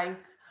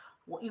monetized.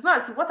 It's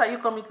not as if, what are you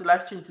coming to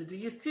live stream to do?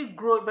 You still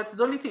grow, but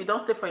the only thing, you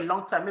don't stay for a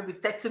long time, maybe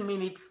 30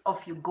 minutes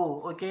off you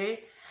go,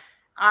 okay?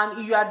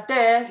 And you are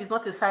there, it's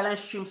not a silent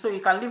stream, so you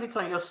can leave it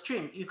on your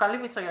stream. You can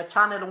leave it on your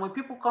channel, and when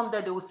people come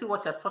there, they will see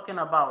what you're talking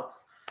about.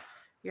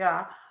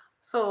 Yeah.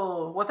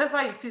 So whatever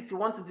it is you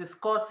want to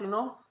discuss,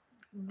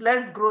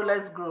 let's grow,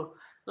 let's grow.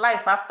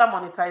 Life after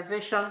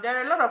monetization, there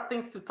are a lot of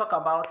things to talk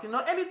about.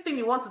 Anything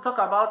you want to talk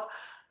about,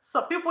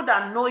 so people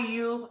that know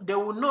you, they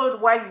will know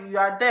why you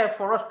are there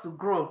for us to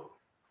grow.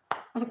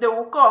 They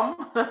will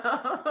come.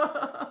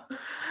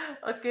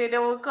 Okay, they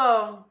will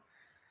come.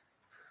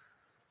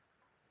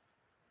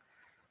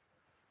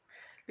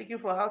 Looking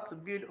for how to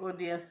build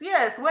audience.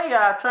 Yes, when you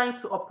are trying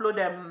to upload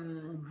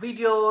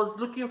videos,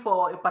 looking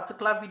for a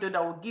particular video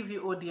that will give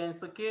you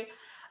audience, okay?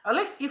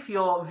 Unless if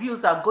your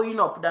views are going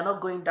up, they're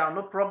not going down,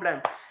 no problem.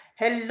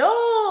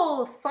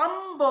 Hello,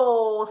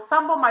 Sambo.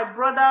 Sambo, my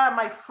brother,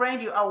 my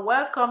friend, you are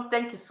welcome.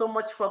 Thank you so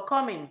much for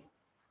coming.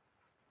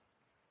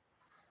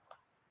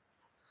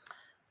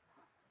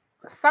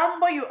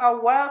 Sambo, you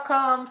are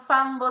welcome.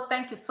 Sambo,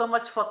 thank you so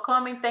much for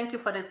coming. Thank you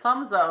for the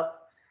thumbs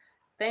up.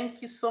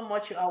 Thank you so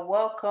much. You are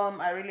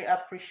welcome. I really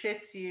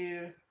appreciate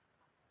you.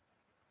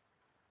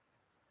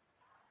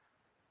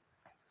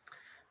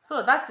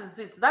 So that is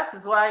it. That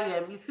is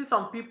why you see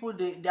some people,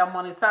 they are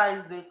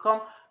monetized. They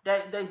come.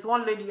 There is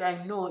one lady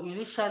I know.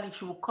 Initially,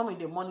 she will come in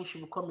the morning. She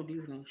will come in the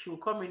evening. She will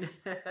come in.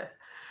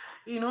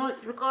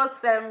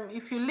 Because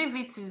if you leave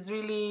it, is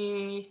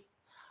really,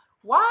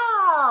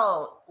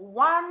 wow,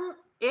 1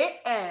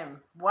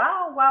 a.m.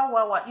 Wow, wow,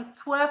 wow, wow. It's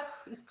 12.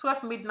 It's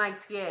 12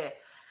 midnight here.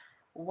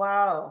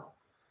 Wow.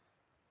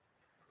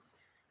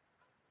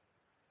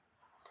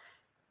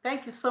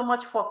 Thank you so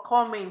much for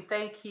coming.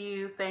 Thank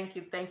you, thank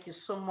you, thank you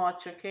so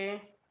much.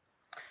 Okay.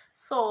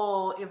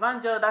 So,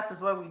 Evangel, that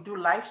is why we do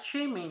live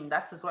streaming.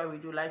 That is why we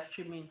do live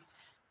streaming.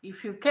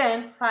 If you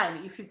can,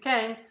 fine. If you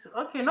can't,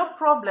 okay, no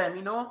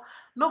problem. No,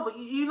 but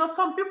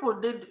some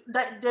people,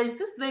 there is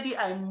this lady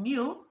I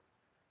knew.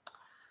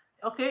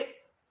 Okay,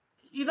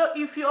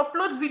 if you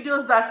upload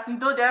videos that,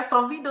 there are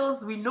some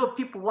videos we know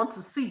people want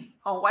to see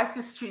on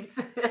Whitey Street.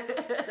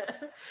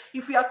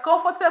 If you are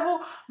comfortable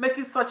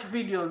making such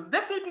videos,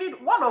 definitely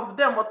one of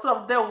them or two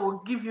of them will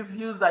give you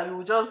views, and you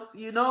will just,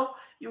 you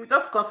will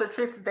just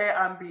concentrate there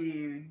and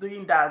be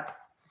doing that.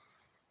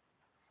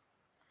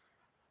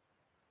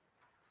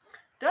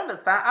 Do you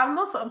understand? I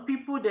know some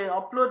people, they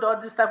upload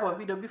all this type of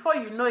video. Before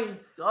you know,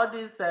 it's all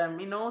this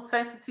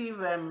sensitive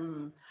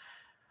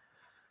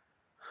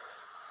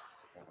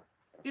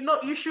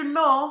you should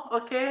know,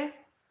 okay?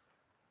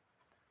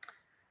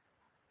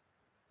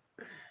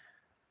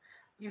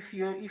 If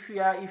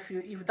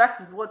that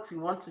is what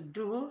you want to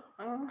do.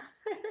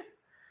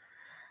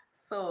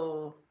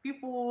 So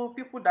people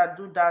that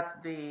do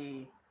that,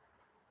 they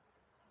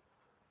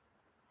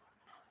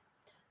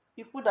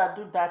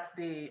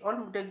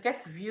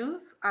get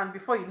views, and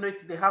before you know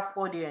it, they have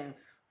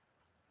audience.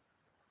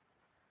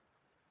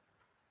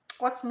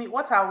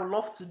 What I would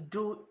love to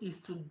do is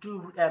to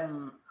do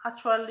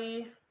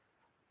actually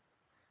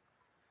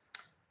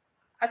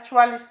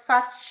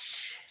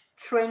search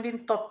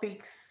trending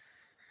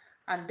topics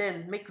and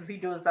then make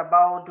videos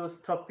about those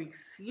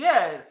topics.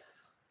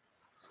 Yes,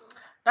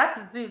 that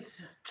is it.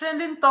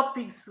 Trending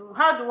topics.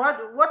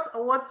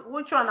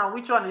 Which one and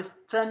which one is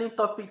trending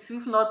topics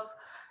if not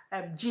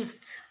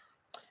gist,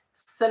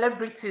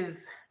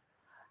 celebrities,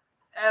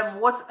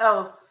 what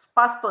else?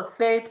 Pastor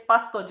said,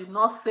 pastor did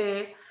not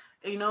say,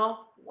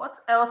 what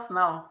else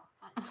now?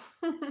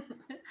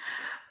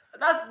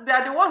 That they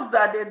are the ones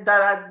that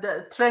are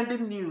the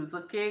trending news.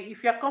 Okay,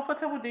 if you're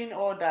comfortable doing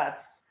all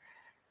that,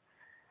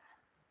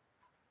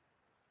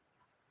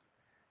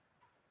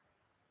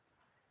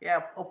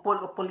 yeah, or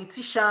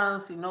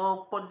politicians,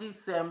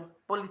 these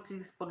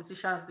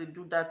politicians, they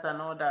do that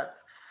and all that.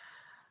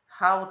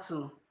 How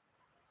to,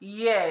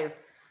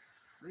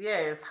 yes,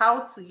 yes,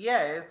 how to,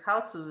 yes,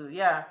 how to,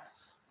 yeah,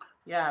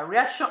 yeah,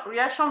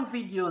 reaction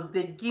videos,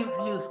 they give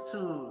views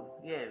too.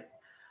 Yes,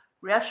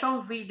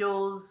 reaction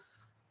videos,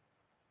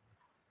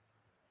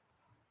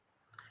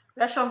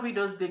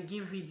 they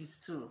give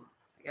videos too.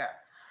 Yeah,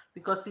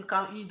 because the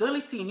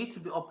only thing you need to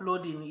be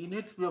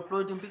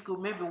uploading, because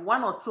maybe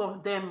one or two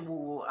of them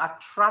will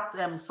attract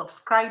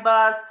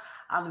subscribers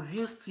and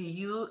views to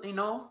you.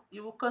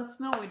 You will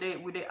continue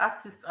with the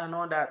artist and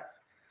all that.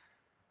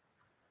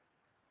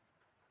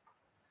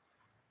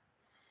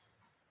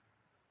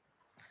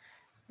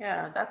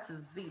 Yeah, that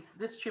is it.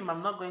 This stream,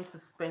 I'm not going to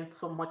spend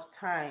so much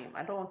time.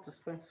 I don't want to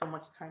spend so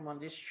much time on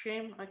this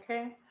stream,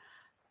 okay?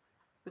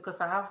 Because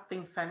I have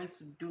things I need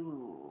to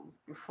do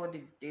before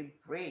the day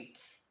break.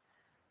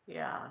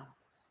 Yeah.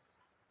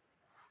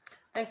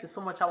 Thank you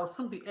so much. I will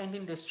soon be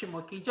ending the stream,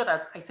 okay? Just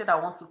that I said I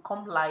want to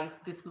come live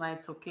this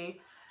night,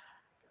 okay?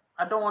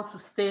 I don't want to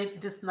stay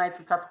this night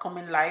without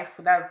coming live.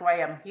 That's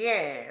why I'm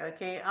here,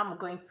 okay? I'm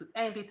going to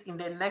end it in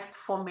the next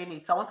 4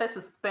 minutes. I wanted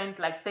to spend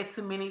like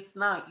 30 minutes.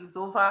 Now it's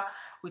over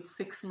with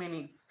 6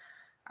 minutes.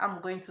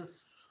 I'm going to,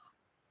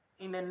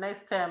 in the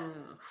next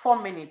 4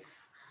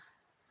 minutes,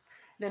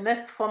 the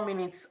next 4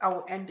 minutes, I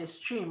will end the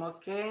stream,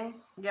 okay?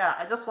 Yeah,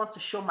 I just want to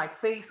show my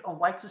face on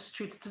Whitey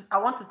Street. I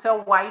want to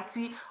tell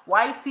Whitey,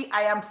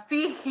 I am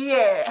still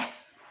here.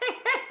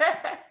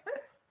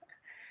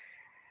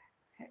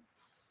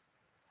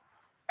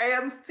 I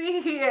am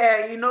still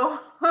here.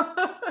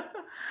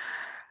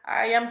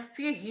 I am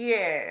still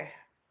here.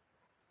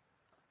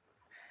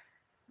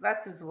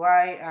 That is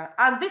why,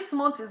 and this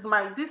month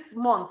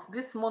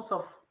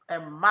of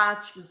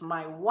March is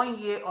my 1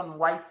 year on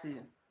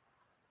Whitey.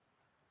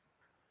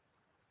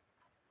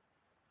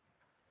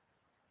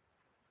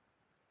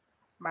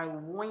 My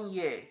 1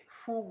 year,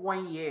 full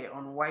 1 year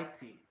on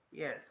Whitey.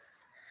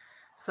 Yes.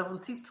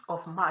 17th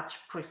of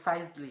March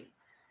precisely.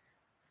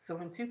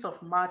 17th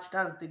of March,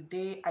 that's the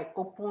day I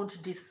opened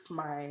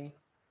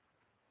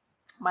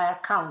my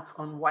account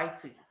on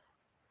Whitey.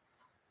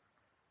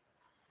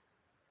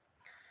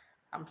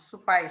 I'm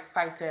super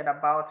excited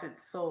about it.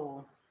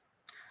 So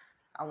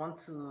I want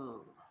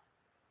to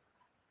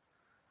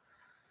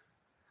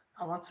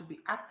be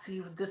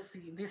active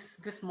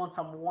this month.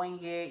 I'm 1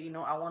 year,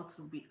 I want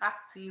to be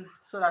active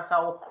so that I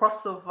will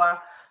cross over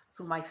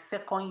to my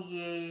second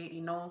year,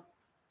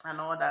 and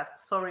all that.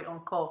 Sorry,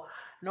 uncle.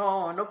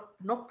 No, no,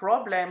 no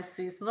problem,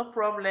 sis. No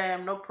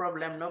problem, no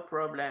problem, no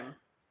problem.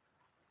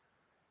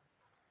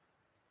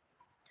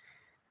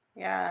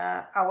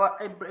 Yeah,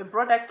 a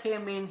brother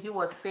came in. He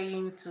was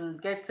saying to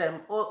get to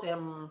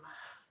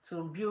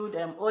build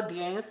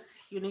audience,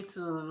 you need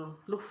to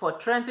look for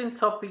trending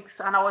topics.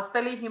 And I was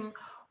telling him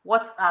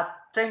what are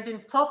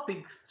trending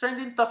topics.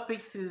 Trending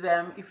topics is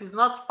if it's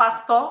not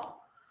pastor,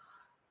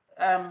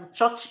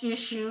 church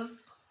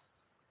issues.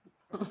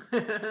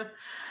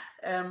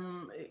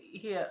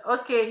 Here,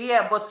 okay,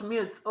 here, but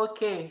mute.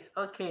 Okay,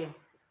 okay,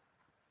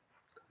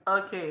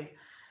 okay,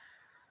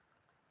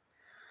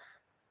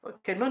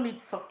 okay. No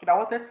need talking. I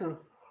wanted to.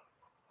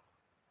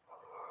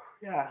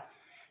 Yeah.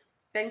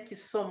 Thank you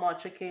so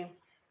much. Okay.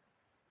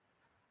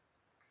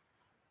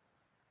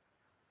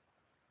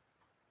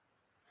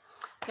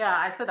 Yeah,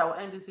 I said I will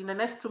end this in the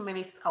next 2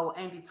 minutes. I will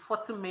end it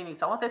 40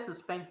 minutes. I wanted to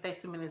spend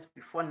 30 minutes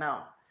before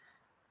now.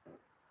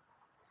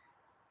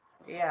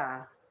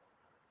 Yeah.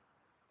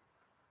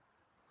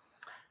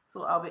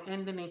 So I'll be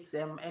ending it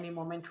any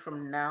moment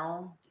from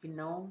now.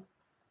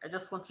 I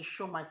just want to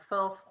show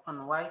myself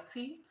on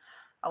YT.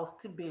 I'll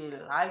still be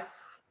live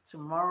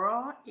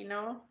tomorrow.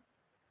 I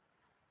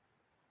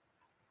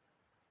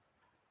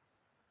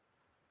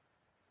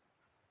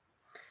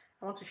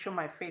want to show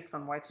my face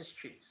on YT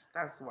Street.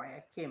 That's why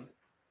I came.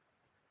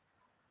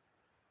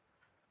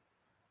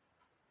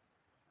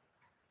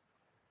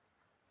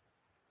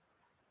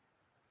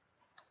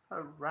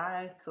 All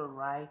right, all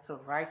right,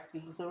 all right.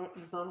 He's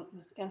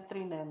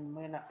entering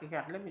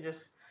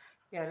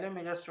yeah, let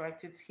me just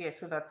write it here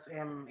so that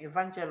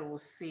Evangel will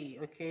see,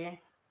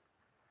 okay?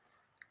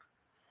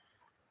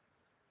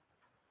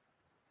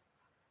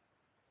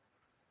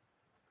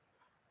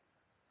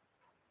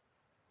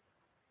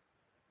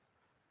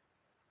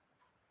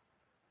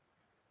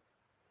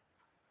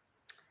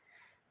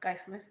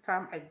 Guys, next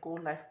time I go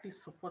live,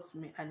 please support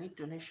me. I need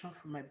donation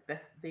for my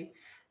birthday.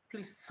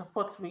 Please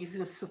support me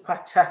using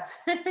super chat.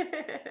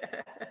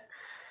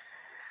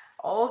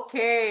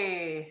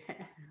 Okay.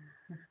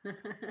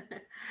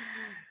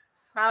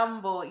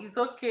 Sambo, it's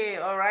okay.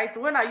 All right.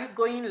 When are you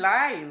going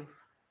live?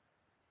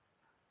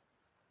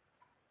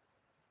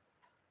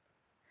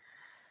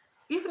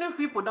 Even if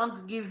people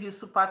don't give you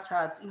super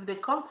chat, if they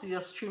come to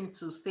your stream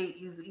to stay,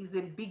 is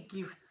a big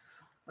gift.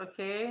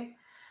 Okay.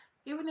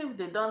 Even if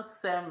they don't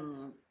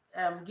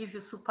give you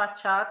super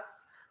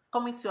chats,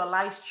 coming to your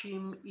live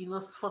stream,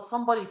 for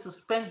somebody to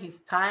spend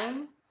his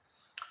time,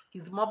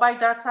 his mobile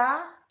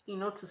data,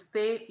 to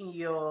stay in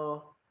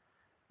your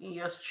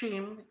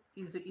stream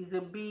is a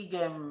big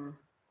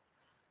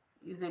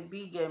is a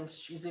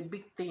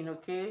big thing.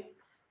 Okay,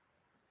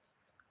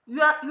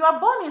 you are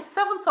born in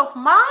 7th of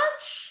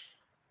March,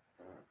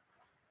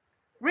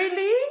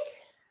 really?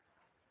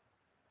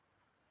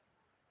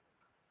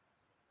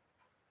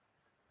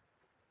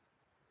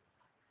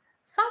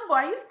 Sambo,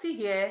 are you still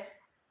here?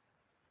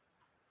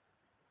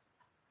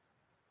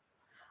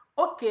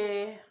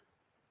 Okay,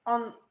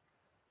 on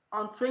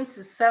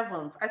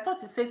 27th. I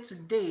thought you said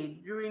today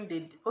during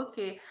the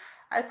okay.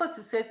 I thought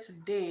you said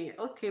today.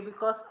 Okay,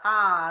 because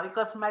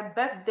my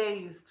birthday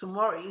is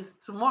tomorrow. Is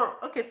tomorrow.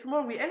 Okay,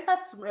 tomorrow we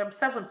entered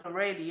 7th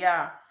already.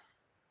 Yeah.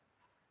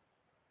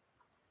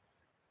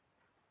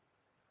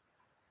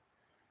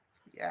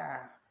 Yeah.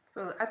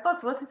 So I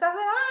thought what we said,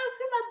 I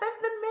see my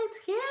birthday mate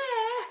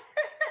here.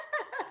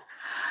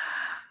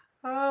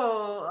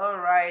 Oh, all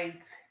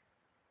right.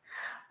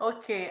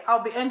 Okay,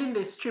 I'll be ending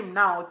the stream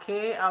now,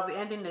 okay? I'll be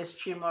ending the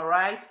stream, all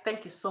right?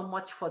 Thank you so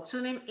much for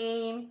tuning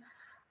in.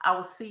 I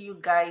will see you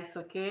guys,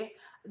 okay?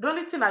 The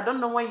only thing I don't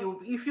know when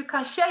if you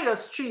can share your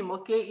stream,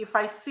 okay? If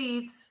I see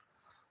it,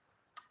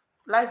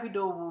 live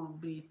video will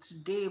be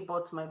today,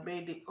 but my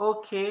birthday,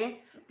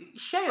 okay?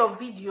 Share your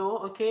video,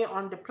 okay,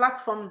 on the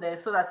platform there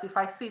so that if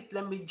I see it,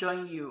 let me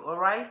join you, all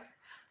right?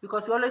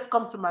 Because you always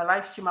come to my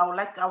live stream. I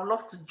would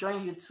love to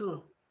join you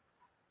too.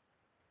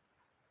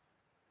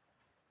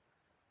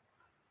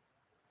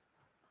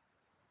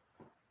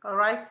 All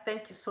right,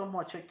 thank you so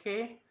much,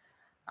 okay?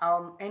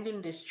 I'm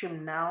ending the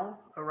stream now.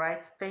 All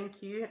right,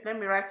 thank you. Let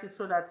me write it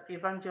so that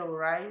Evangel will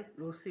write.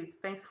 We'll see it.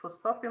 Thanks for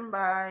stopping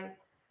by.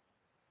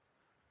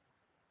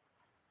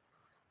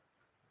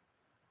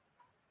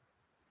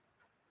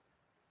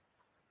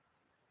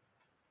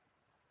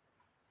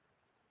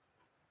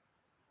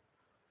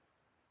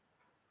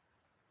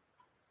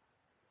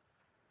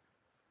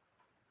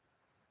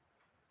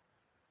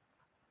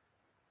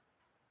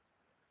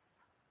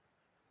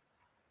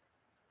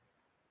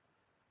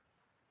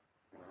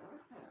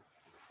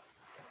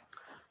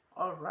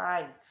 All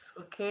right,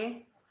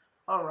 okay.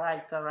 All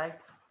right, all right.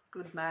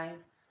 Good night.